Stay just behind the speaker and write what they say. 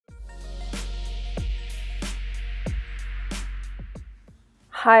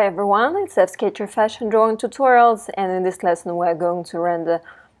Hi everyone, it's FSketcher fashion drawing tutorials, and in this lesson we're going to render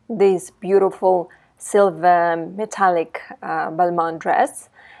this beautiful silver metallic Balmain dress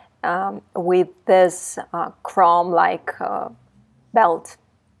with this chrome-like belt.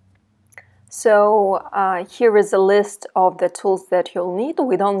 So here is a list of the tools that you'll need.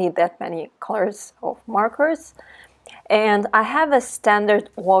 We don't need that many colors of markers. And I have a standard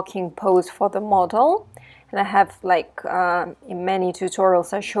walking pose for the model. And I have, in many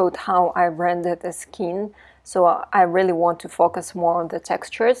tutorials, I showed how I rendered the skin. So I really want to focus more on the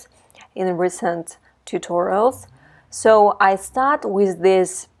textures in recent tutorials. So I start with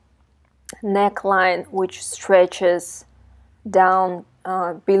this neckline, which stretches down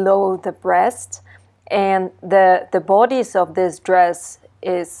below the breast. And the bodice of this dress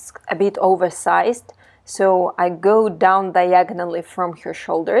is a bit oversized. So I go down diagonally from her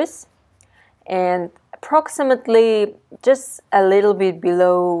shoulders. And approximately just a little bit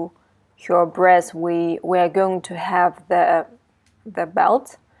below your breast, we are going to have the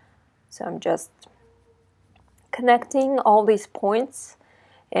belt. So I'm just connecting all these points,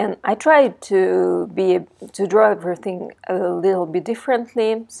 and I try to draw everything a little bit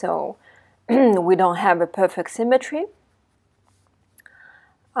differently, so we don't have a perfect symmetry.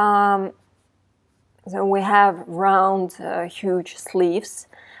 So we have round, huge sleeves.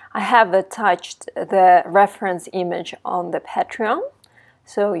 I have attached the reference image on the Patreon,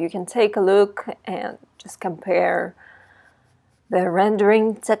 so you can take a look and just compare the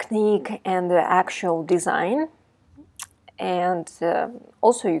rendering technique and the actual design. And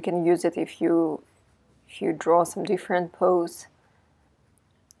also you can use it if you draw some different pose.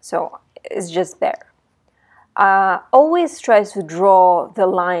 So it's just there. Always try to draw the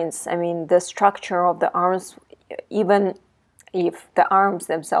lines, the structure of the arms, even if the arms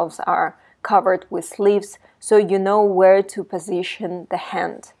themselves are covered with sleeves, so you know where to position the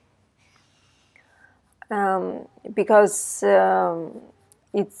hand. Because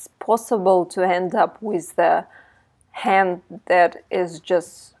it's possible to end up with the hand that is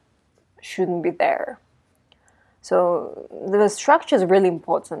just shouldn't be there. So the structure is really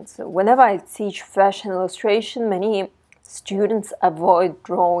important. So whenever I teach fashion illustration, many students avoid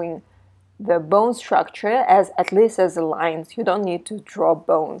drawing the bone structure at least as the lines. You don't need to draw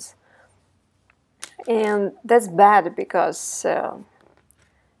bones, and that's bad because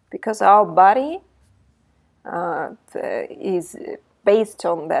our body is based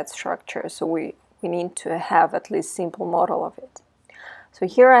on that structure. So we need to have at least simple model of it. So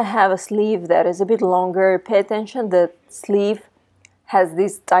here I have a sleeve that is a bit longer. Pay attention, the sleeve has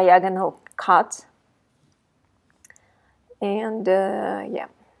this diagonal cut, and yeah.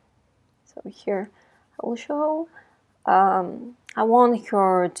 So here I will show, I want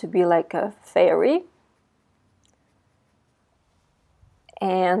her to be like a fairy.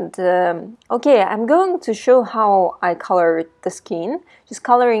 And okay, I'm going to show how I color the skin. Just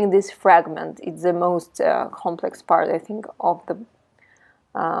coloring this fragment, it's the most complex part, I think, of the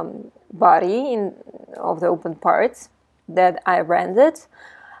body, of the open parts that I rendered.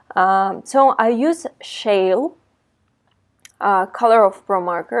 So I use shale, color of pro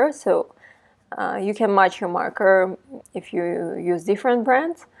marker. So you can match your marker if you use different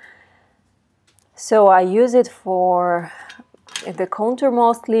brands. So I use it for the contour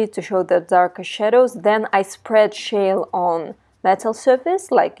mostly to show the darker shadows. Then I spread shale on metal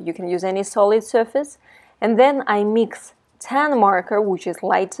surface, like you can use any solid surface. And then I mix tan marker, which is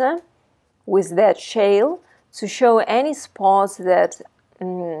lighter, with that shale to show any spots that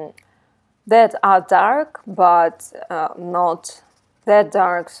are dark but not that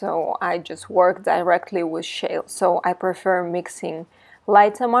dark, so I just work directly with shale. So I prefer mixing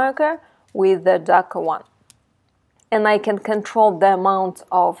lighter marker with the darker one. And I can control the amount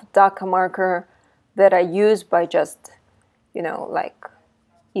of darker marker that I use by just,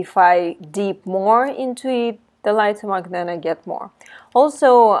 if I dip more into it, the lighter marker, then I get more.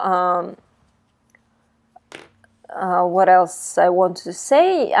 Also, what else I want to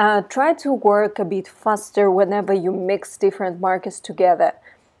say? Try to work a bit faster whenever you mix different markers together.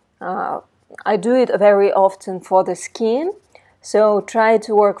 I do it very often for the skin, so try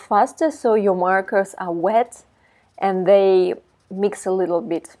to work faster so your markers are wet and they mix a little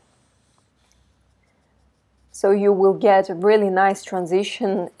bit. So you will get a really nice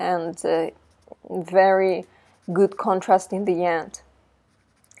transition and very good contrast in the end.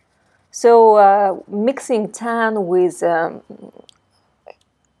 So mixing tan with the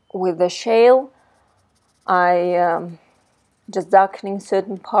shale, I just darkening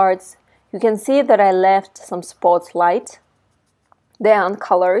certain parts. You can see that I left some spots light. They are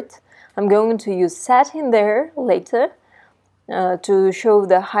uncolored. I'm going to use satin there later, to show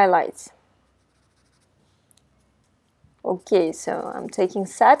the highlights. Okay, so I'm taking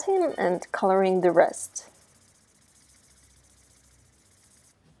satin and coloring the rest.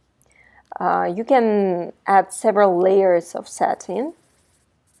 You can add several layers of satin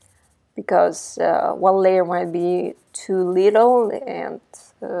because one layer might be too little and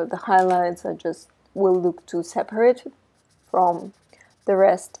the highlights are just will look too separate from the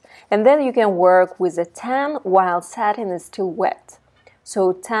rest. And then you can work with a tan while satin is still wet.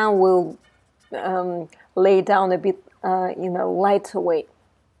 So tan will lay down a bit in a lighter way.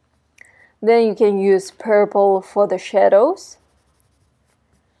 Then you can use purple for the shadows.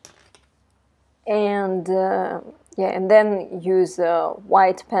 And and then use a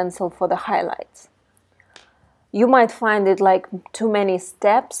white pencil for the highlights. You might find it like too many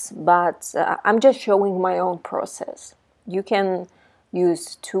steps, but I'm just showing my own process. You can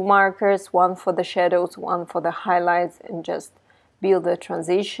use two markers, one for the shadows, one for the highlights, and just build a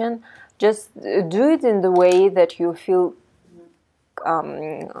transition. Just do it in the way that you feel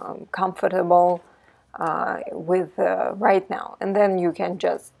comfortable with right now, and then you can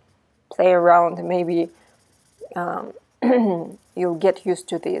just play around. Maybe you'll get used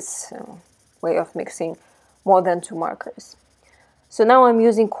to this way of mixing more than two markers. So now I'm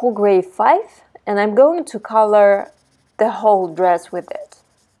using Cool Gray 5 and I'm going to color the whole dress with it.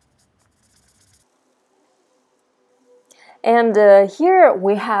 And here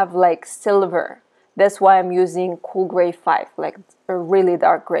we have like silver. That's why I'm using Cool Gray 5, like a really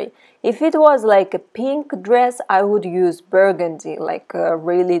dark gray. If it was like a pink dress, I would use burgundy, like a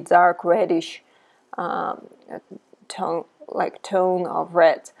really dark reddish tone of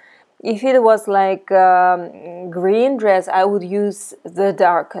red. If it was like green dress, I would use the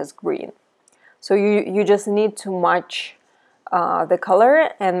darkest green. So you just need to match the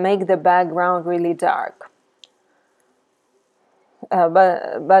color and make the background really dark.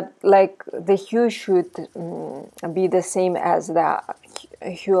 But like the hue should be the same as the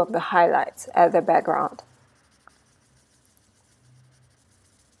hue of the highlights as the background.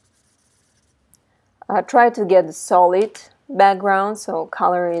 Try to get a solid background, so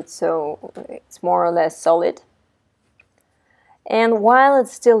color it so it's more or less solid. And while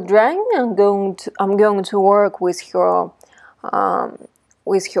it's still drying, I'm going to work with your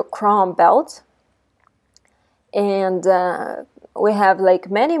crown belt. And we have like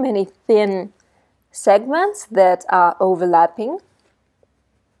many thin segments that are overlapping.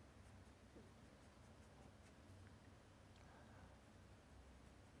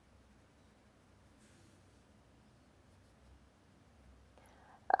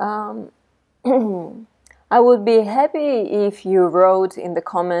 I would be happy if you wrote in the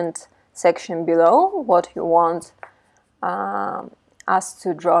comment section below what you want us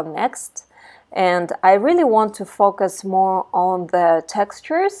to draw next. And I really want to focus more on the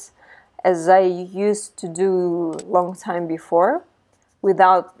textures as I used to do long time before,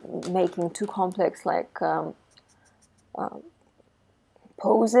 without making too complex like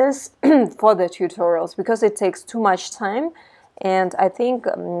poses for the tutorials, because it takes too much time and I think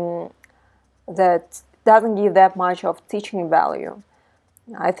that doesn't give that much of teaching value.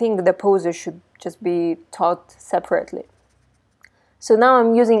 I think the poses should just be taught separately. So now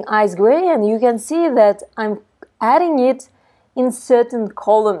I'm using ice gray and you can see that I'm adding it in certain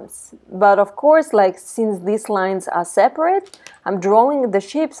columns. But of course, like since these lines are separate, I'm drawing the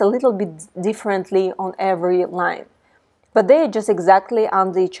shapes a little bit differently on every line. But they're just exactly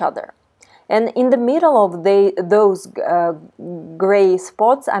under each other. And in the middle of those gray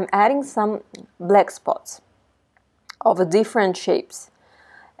spots, I'm adding some black spots of different shapes.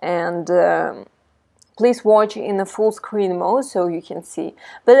 And please watch in a full screen mode so you can see.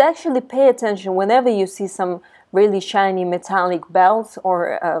 But actually pay attention whenever you see some really shiny metallic belts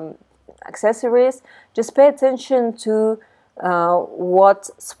or accessories. Just pay attention to what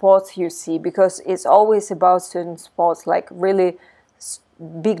spots you see, because it's always about certain spots, like really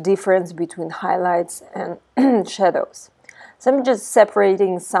big difference between highlights and shadows. So I'm just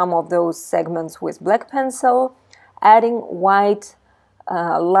separating some of those segments with black pencil, adding white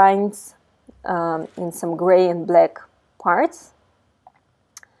lines in some gray and black parts.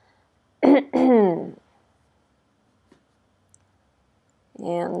 And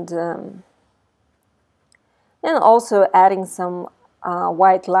also adding some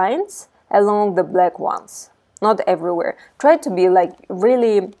white lines along the black ones, not everywhere. Try to be like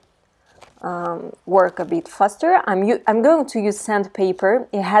really work a bit faster. I'm going to use sandpaper.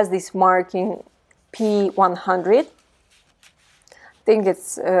 It has this marking P100. I think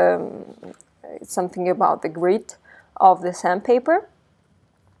it's something about the grit of the sandpaper.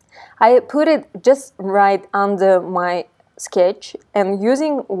 I put it just right under my sketch and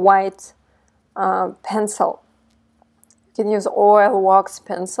using white pencil. You can use oil wax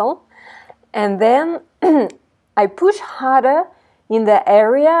pencil, and then I push harder in the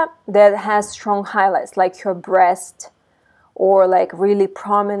area that has strong highlights, like your breast or like really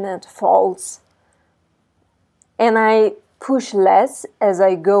prominent folds, and I push less as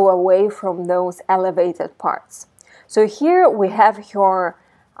I go away from those elevated parts. So here we have your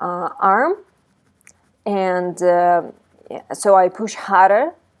arm, and so I push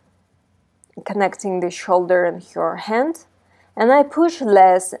harder, connecting the shoulder and your hand, and I push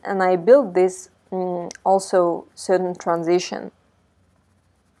less, and I build this also certain transition.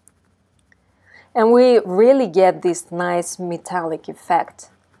 And we really get this nice metallic effect.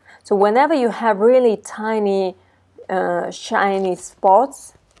 So whenever you have really tiny shiny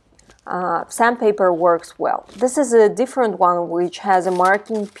spots, sandpaper works well. This is a different one which has a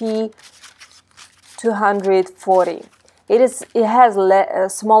marking P240. It has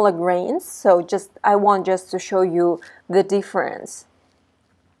smaller grains, so I want just to show you the difference.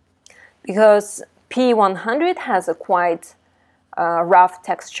 Because P100 has a quite rough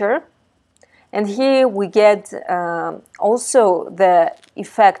texture, and here we get also the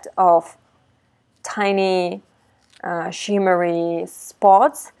effect of tiny shimmery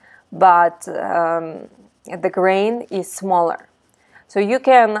spots, but the grain is smaller. So you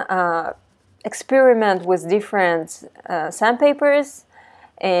can experiment with different sandpapers,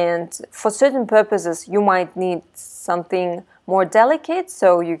 and for certain purposes you might need something more delicate,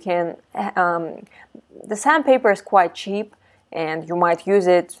 so you can the sandpaper is quite cheap and you might use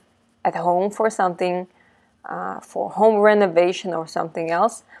it at home for something for home renovation or something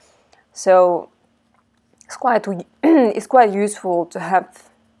else. So it's quite useful to have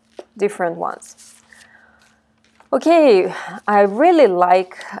different ones. Okay, I really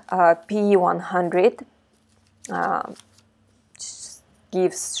like P100.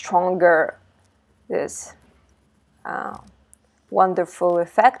 Gives stronger this wonderful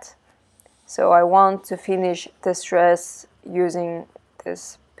effect. So I want to finish this dress using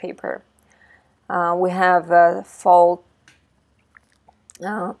this paper. We have a fold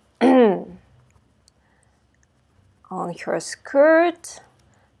on her skirt,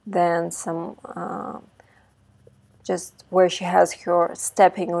 then some just where she has her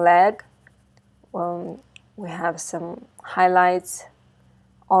stepping leg. We have some highlights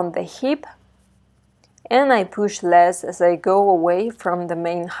on the hip, and I push less as I go away from the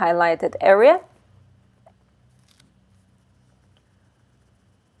main highlighted area.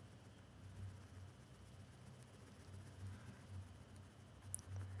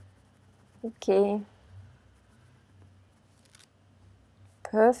 Okay.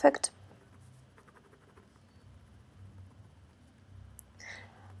 Perfect.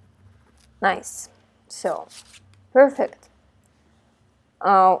 Nice. So, perfect.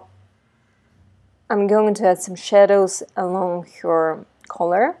 I'm going to add some shadows along her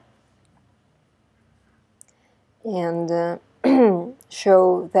collar and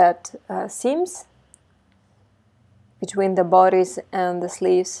show that seams between the bodice and the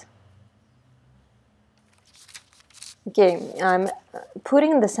sleeves. Okay, I'm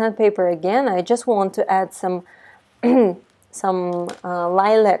putting the sandpaper again. I just want to add some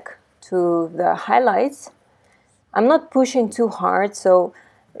lilac to the highlights. I'm not pushing too hard, so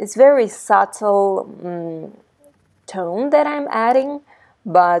it's very subtle tone that I'm adding,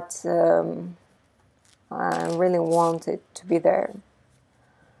 but I really want it to be there.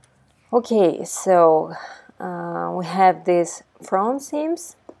 Okay, so we have these front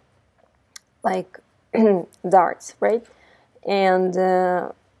seams, like darts, right? And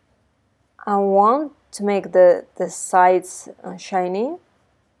I want to make the sides shiny.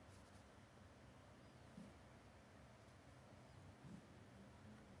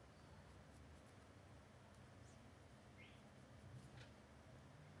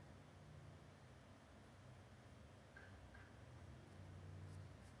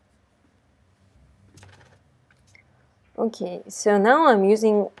 Okay, so now I'm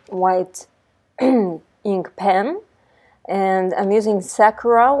using white ink pen, and I'm using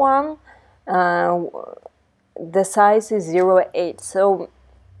Sakura one. The size is 0.8, so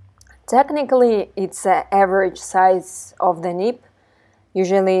technically it's the average size of the nib.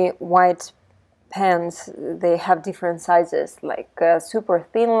 Usually white pens, they have different sizes, like super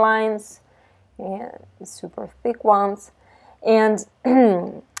thin lines and super thick ones, and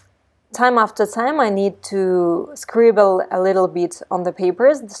time after time I need to scribble a little bit on the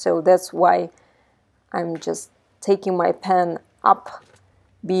papers, so that's why I'm just taking my pen up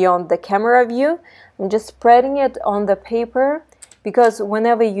beyond the camera view. I'm just spreading it on the paper, because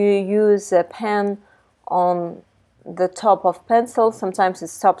whenever you use a pen on the top of pencil, sometimes it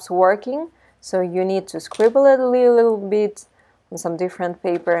stops working, so you need to scribble it a little bit on some different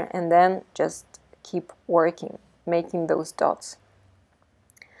paper and then just keep working, making those dots.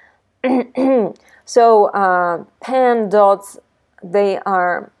 So pen dots, they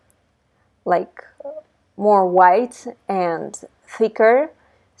are like more white and thicker,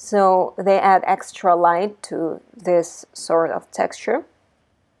 so they add extra light to this sort of texture.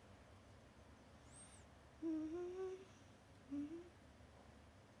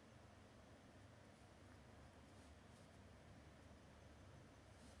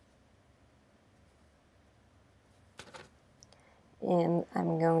 And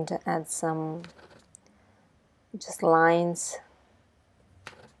I'm going to add some just lines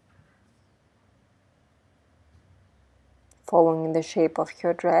following the shape of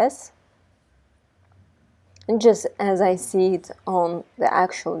your dress, and just as I see it on the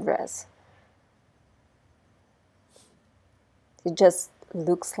actual dress. It just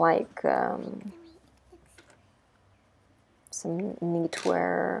looks like some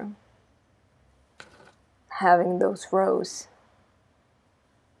knitwear having those rows.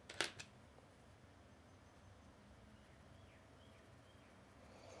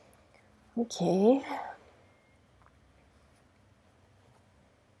 Okay,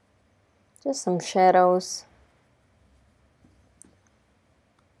 just some shadows.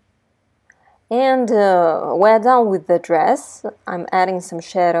 And we're done with the dress. I'm adding some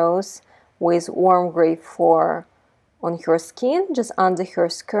shadows with warm gray 4 on her skin, just under her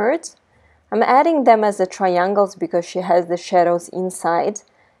skirt. I'm adding them as the triangles because she has the shadows inside,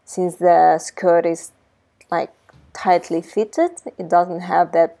 since the skirt is like tightly fitted. It doesn't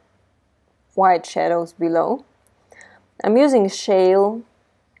have that white shadows below. I'm using shale,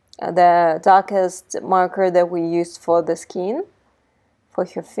 the darkest marker that we used for the skin, for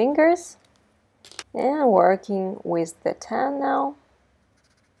her fingers, and working with the tan now.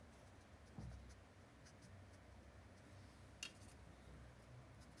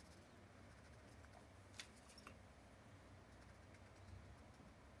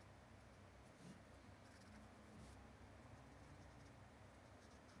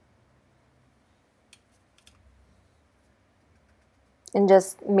 And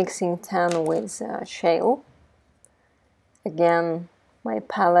just mixing tan with shale. Again, my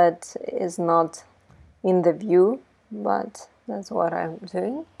palette is not in the view, but that's what I'm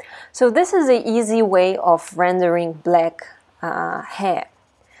doing. So this is an easy way of rendering black hair.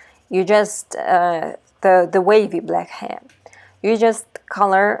 You just, the wavy black hair. You just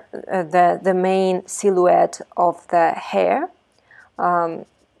color the main silhouette of the hair.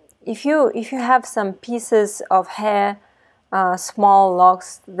 If you have some pieces of hair, small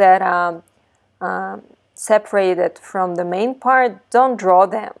locks that are separated from the main part, don't draw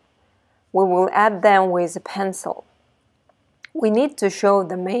them. We will add them with a pencil. We need to show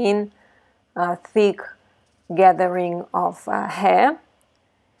the main thick gathering of hair,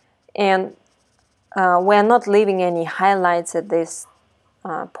 and we're not leaving any highlights at this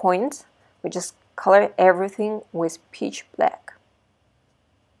point. We just color everything with pitch black.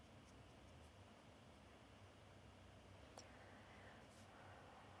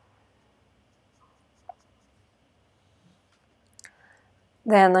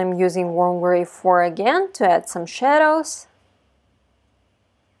 Then I'm using warm gray 4 again to add some shadows.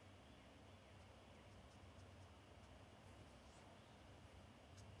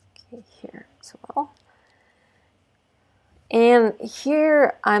 Okay, here as well. And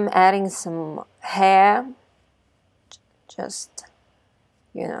here I'm adding some hair, just,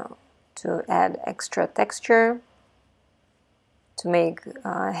 you know, to add extra texture, to make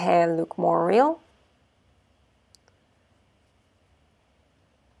hair look more real.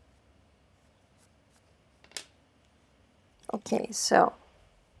 Okay, so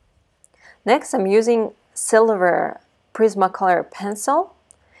next I'm using silver Prismacolor pencil.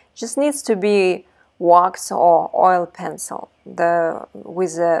 Just needs to be wax or oil pencil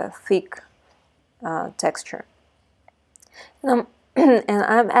with a thick texture. And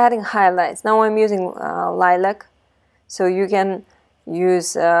I'm adding highlights. Now I'm using lilac, so you can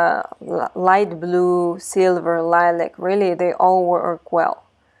use light blue, silver, lilac. Really, they all work well.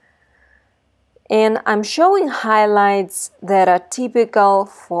 And I'm showing highlights that are typical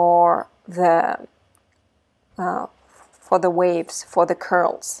for the waves, for the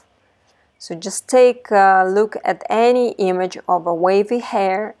curls. So just take a look at any image of a wavy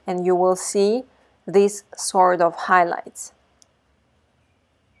hair and you will see this sort of highlights.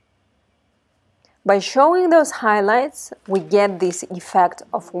 By showing those highlights, we get this effect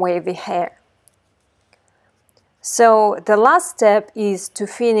of wavy hair. So the last step is to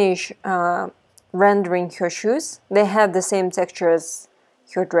finish rendering her shoes. They have the same texture as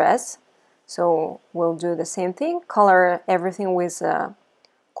her dress, so we'll do the same thing. Color everything with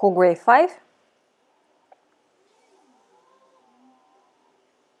cool gray 5.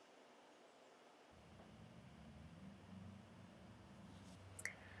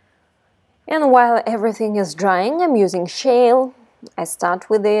 And while everything is drying, I'm using shale. I start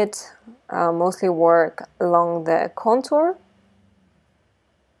with it, mostly work along the contour.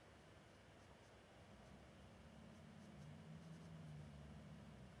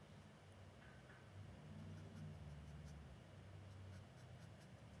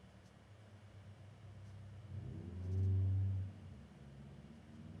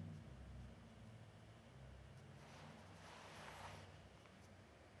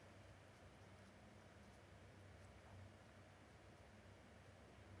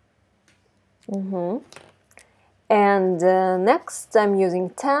 And next I'm using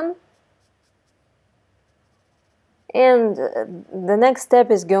 10. And the next step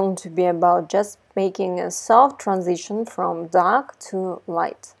is going to be about just making a soft transition from dark to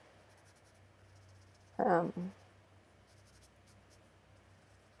light. So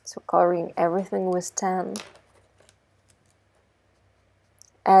coloring everything with 10.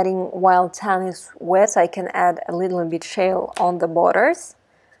 Adding, while 10 is wet, I can add a little bit shale on the borders.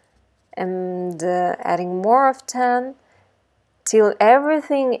 And adding more of 10 till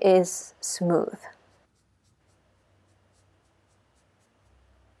everything is smooth.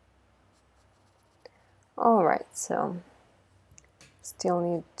 Alright, so still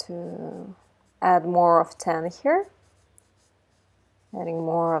need to add more of 10 here. Adding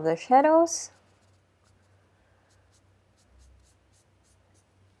more of the shadows.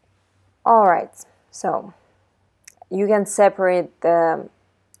 Alright, so you can separate the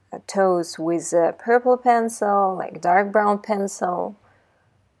toes with a purple pencil, like dark brown pencil.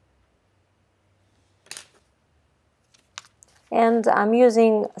 And I'm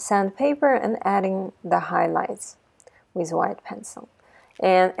using sandpaper and adding the highlights with white pencil.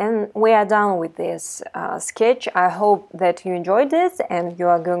 And we are done with this sketch. I hope that you enjoyed this and you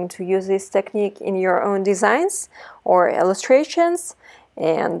are going to use this technique in your own designs or illustrations.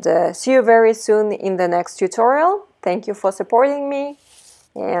 And see you very soon in the next tutorial. Thank you for supporting me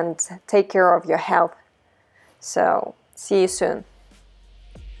and take care of your health. So, see you soon.